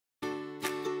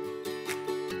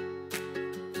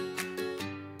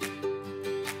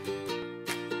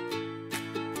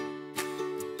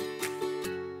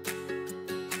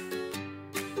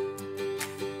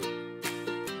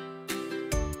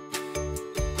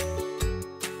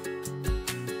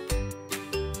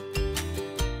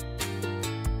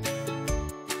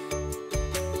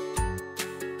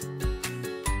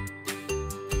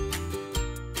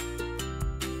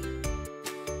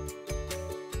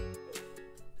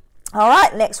All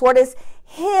right, next word is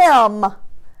him.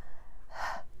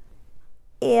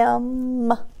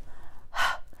 M.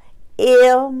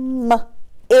 M.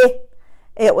 I.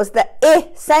 It was the I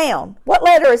sound. What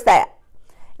letter is that?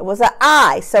 It was an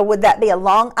I. So would that be a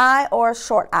long I or a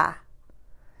short I?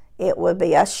 It would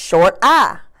be a short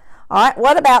I. All right,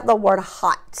 what about the word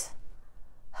hot?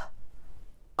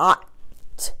 Hot.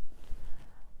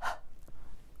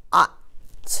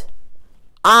 Hot.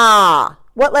 Ah.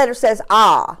 What letter says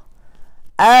ah?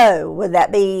 O. Would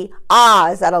that be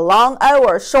ah? Is that a long O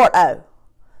or a short O?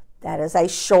 That is a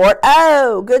short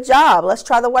O. Good job. Let's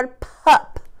try the word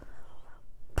pup.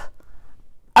 P,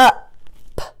 up.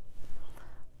 P,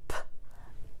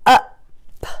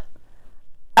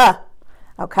 up.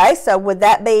 Okay, so would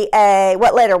that be a,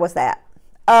 what letter was that?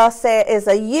 Is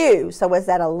a U. So is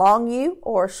that a long U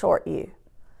or a short U?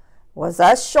 Was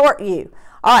a short U.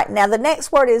 All right, now the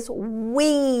next word is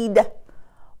weed.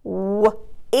 Weed.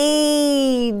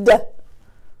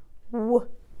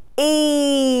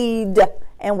 Weed.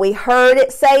 And we heard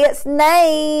it say its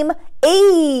name,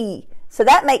 E. So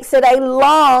that makes it a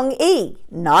long E,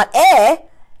 not E,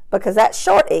 because that's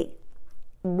short E.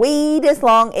 Weed is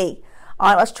long E. All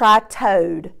right, let's try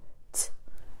toad.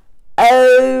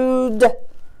 Ode.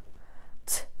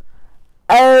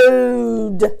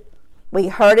 Ode. We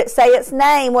heard it say its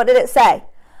name. What did it say?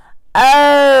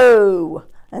 O.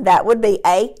 And that would be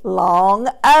a long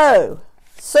O.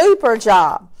 Super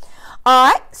job.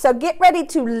 All right, so get ready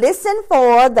to listen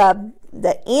for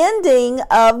the ending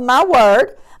of my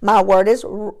word. My word is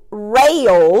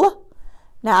rail.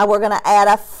 Now we're going to add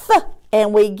a F,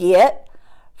 and we get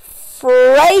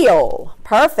frail.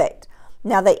 Perfect.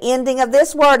 Now the ending of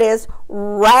this word is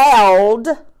riled.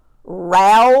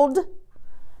 Riled.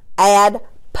 Add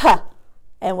P,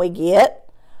 and we get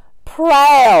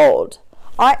proud.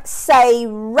 All right, say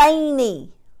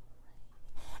rainy.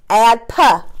 Add P.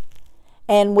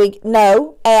 And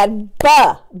add B.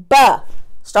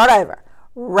 Start over.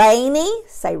 Rainy,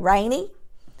 say rainy.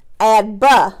 Add B.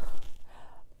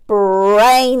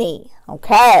 Brainy.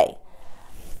 Okay.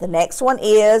 The next one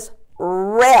is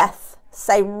wreath.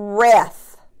 Say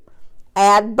wreath.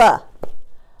 Add B.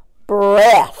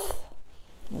 Breath.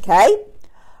 Okay.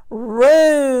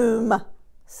 Room.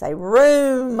 Say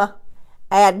room.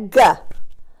 Add G.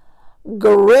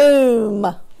 Groom.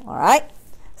 All right.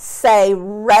 Say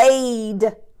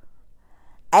raid.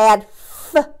 Add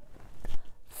F.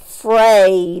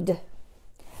 Frayed.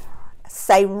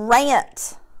 Say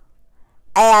rant.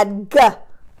 Add G.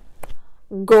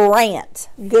 Grant.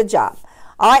 Good job.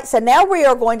 All right, so now we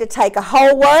are going to take a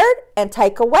whole word and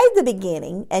take away the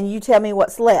beginning, and you tell me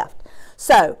what's left.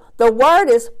 So the word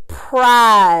is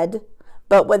pride,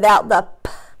 but without the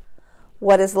P.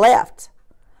 What is left?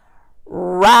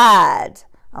 Ride.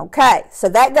 Okay, so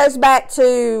that goes back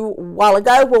to a while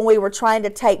ago when we were trying to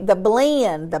take the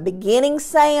blend, the beginning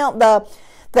sound, the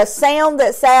sound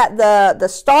that's at the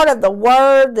start of the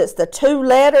word, that's the two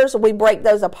letters, we break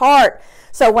those apart.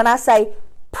 So when I say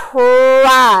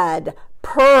pride,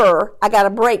 purr, I got to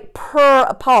break purr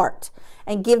apart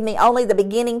and give me only the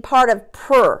beginning part of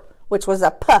purr, which was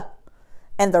a P.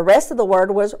 And the rest of the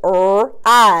word was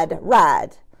ride.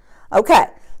 Okay,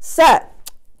 so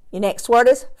your next word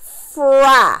is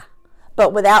fry,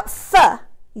 but without F,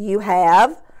 you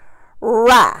have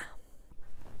rye.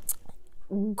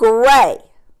 Gray,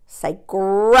 say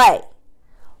gray.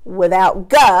 Without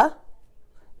G,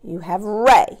 you have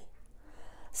ray.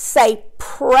 Say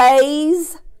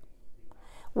praise.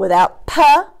 Without P,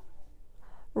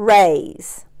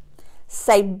 raise.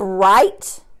 Say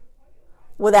bright.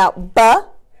 Without B,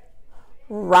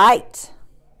 right.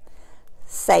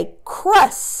 Say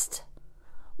crust.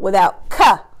 Without K,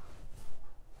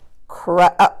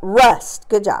 rust.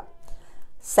 Good job.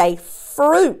 Say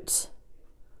fruit.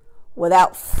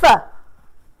 Without F,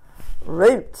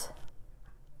 root.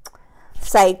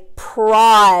 Say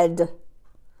pride.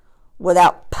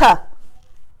 Without P,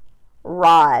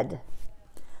 rod.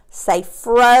 Say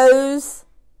froze.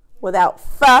 Without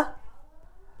F,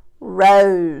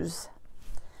 rose.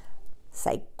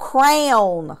 Say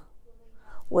crown.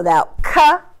 Without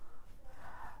K,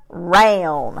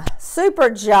 round. Super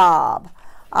job.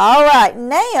 All right,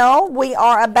 now we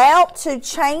are about to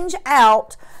change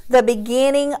out the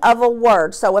beginning of a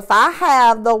word. So if I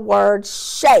have the word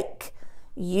shake,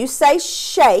 you say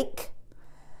shake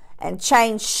and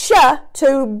change sh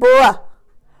to br.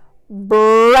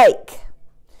 Break.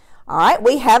 All right,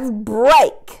 we have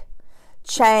break.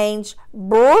 Change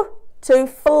br to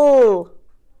fl.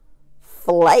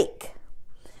 Flake.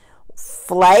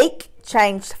 Flake.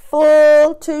 Change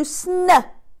full to sn.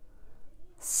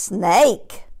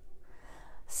 Snake.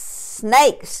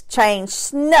 Snakes, change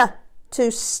sn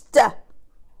to st.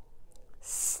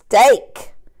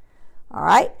 Steak. All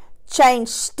right. Change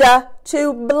st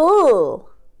to bl.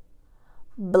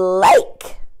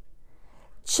 Blake.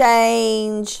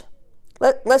 Change.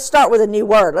 Let's start with a new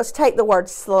word. Let's take the word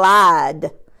slide.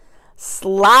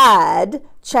 Slide.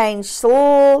 Change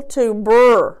sl to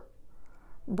brr.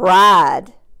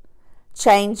 Bride.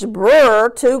 Change brr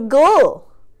to gl.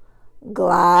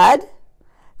 Glide.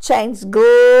 Change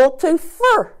gl to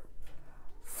fr.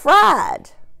 Fried.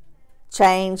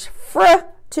 Change fr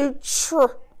to tr.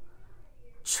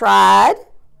 Tried.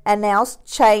 And now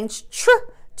change tr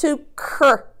to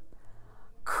cr.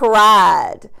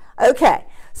 Cried. Okay,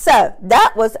 so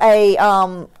that was a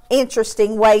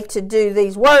interesting way to do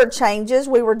these word changes.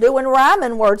 We were doing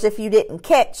rhyming words if you didn't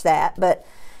catch that, but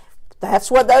that's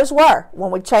what those were.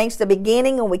 When we changed the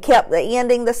beginning and we kept the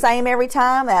ending the same every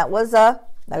time, that was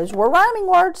those were rhyming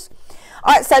words.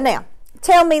 All right, so now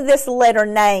tell me this letter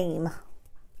name.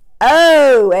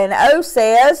 O, and O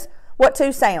says what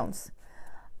two sounds?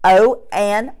 O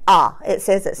and ah. It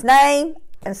says its name,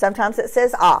 and sometimes it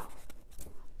says ah.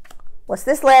 What's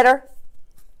this letter?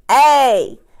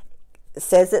 A. It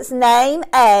says its name,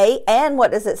 A, and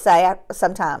what does it say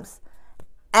sometimes?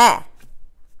 A.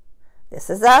 This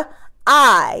is a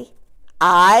I.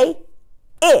 I.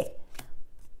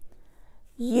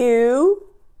 U.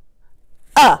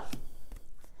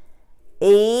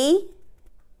 E.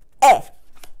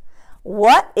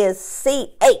 What is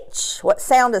CH? What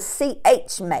sound does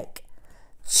CH make?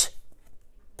 Ch.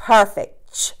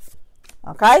 Perfect. Ch.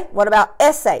 Okay, what about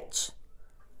SH?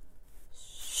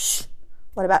 Sh.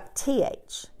 What about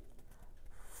TH?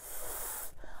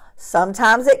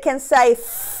 Sometimes it can say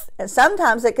f, and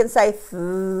sometimes it can say f.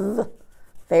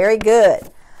 Very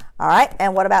good. All right,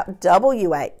 and what about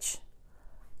WH?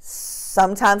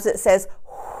 Sometimes it says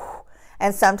wh,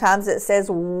 and sometimes it says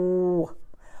w.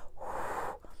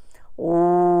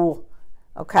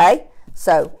 Okay,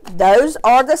 so those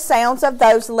are the sounds of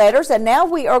those letters, and now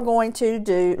we are going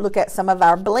to look at some of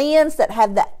our blends that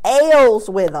have the L's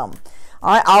with them.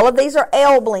 All right, all of these are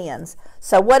L blends.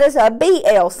 So what is a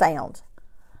BL sound?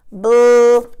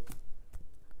 Bl,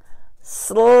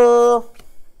 sl,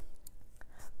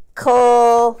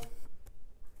 cull,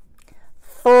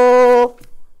 full,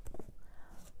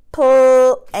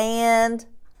 pull, and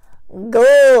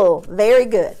gull. Very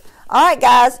good. All right,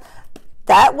 guys.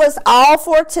 That was all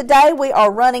for today. We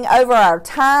are running over our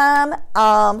time,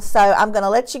 so I'm going to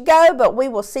let you go, but we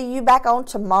will see you back on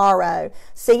tomorrow.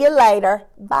 See you later.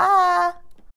 Bye.